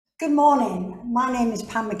Good morning. My name is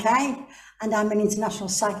Pam McCagh, and I'm an international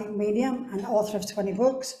psychic medium and author of 20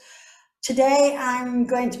 books. Today, I'm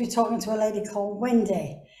going to be talking to a lady called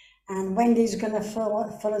Wendy, and Wendy's going to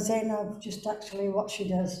fill us in of just actually what she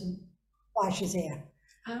does and why she's here.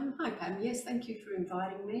 Hi Pam, yes, thank you for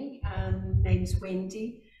inviting me. Name's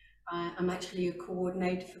Wendy. I'm actually a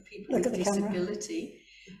coordinator for people with disability.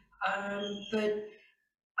 But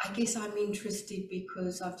I guess I'm interested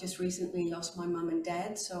because I've just recently lost my mum and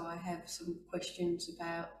dad, so I have some questions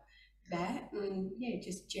about that, and yeah,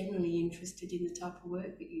 just generally interested in the type of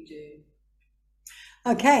work that you do.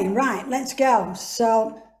 Okay, right, let's go.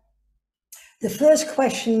 So the first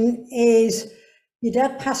question is, your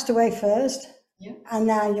dad passed away first, yep. And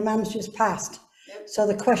now your mum's just passed. Yep. So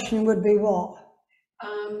the question would be what?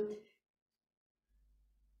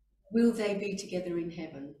 Will they be together in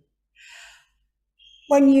heaven?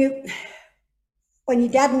 When your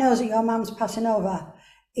dad knows that your mum's passing over,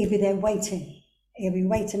 he'll be there waiting. He'll be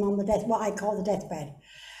waiting on what I call the deathbed.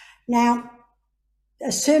 Now,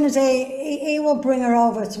 as soon as he will bring her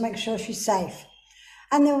over to make sure she's safe.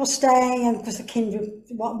 And they will stay, and because the kindred,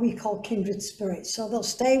 what we call kindred spirits, so they'll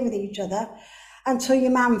stay with each other until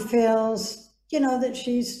your mum feels, that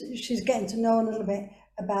she's getting to know a little bit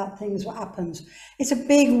about things, what happens. It's a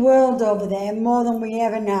big world over there, more than we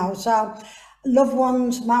ever know. So loved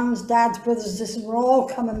ones, mums, dads, brothers, sisters will all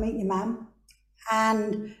come and meet your mum,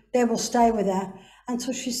 and they will stay with her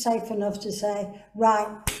until she's safe enough to say, right,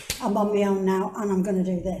 I'm on my own now and I'm going to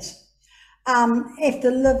do this. If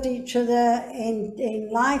they loved each other in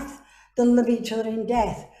life, they'll love each other in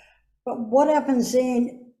death. But what happens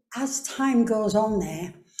as time goes on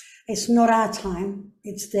there, it's not our time,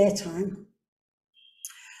 it's their time.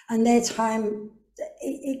 And their time,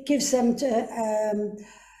 it gives them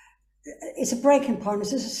it's a breaking point,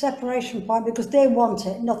 it's a separation point, because they want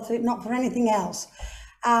it, not for anything else.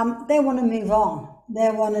 They want to move on. They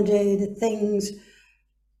want to do the things.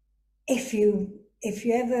 If you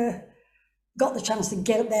ever got the chance to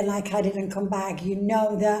get up there like I did and come back, you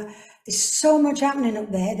know that there's so much happening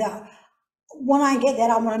up there that when I get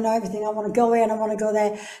there, I want to know everything. I want to go here and I want to go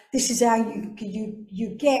there. This is how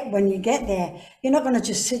you get when you get there. You're not going to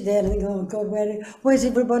just sit there and think, oh God, where's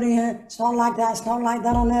everybody here? It's not like that. It's not like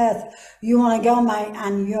that on earth. You want to go, mate,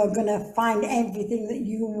 and you're going to find everything that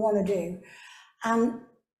you want to do. And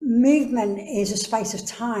movement is a space of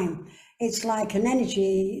time. It's like an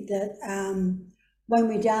energy that when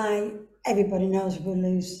we die, everybody knows we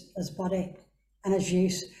lose as body and as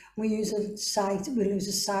use. We use a sight, we lose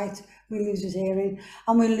a sight, we lose a hearing,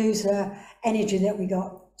 and we lose the energy that we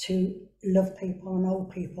got to love people and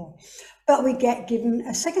hold people. But we get given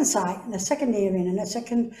a second sight and a second hearing and a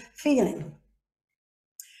second feeling.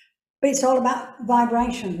 But it's all about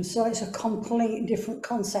vibration, so it's a completely different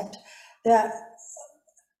concept that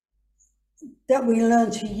we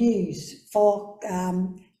learn to use for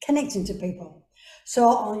connecting to people. So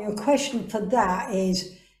on your question for that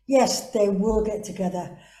is, yes, they will get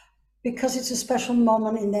together because it's a special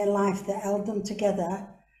moment in their life that held them together.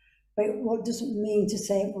 But what doesn't mean to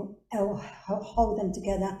say it will hold them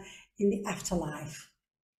together in the afterlife.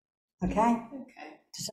 Okay? Okay.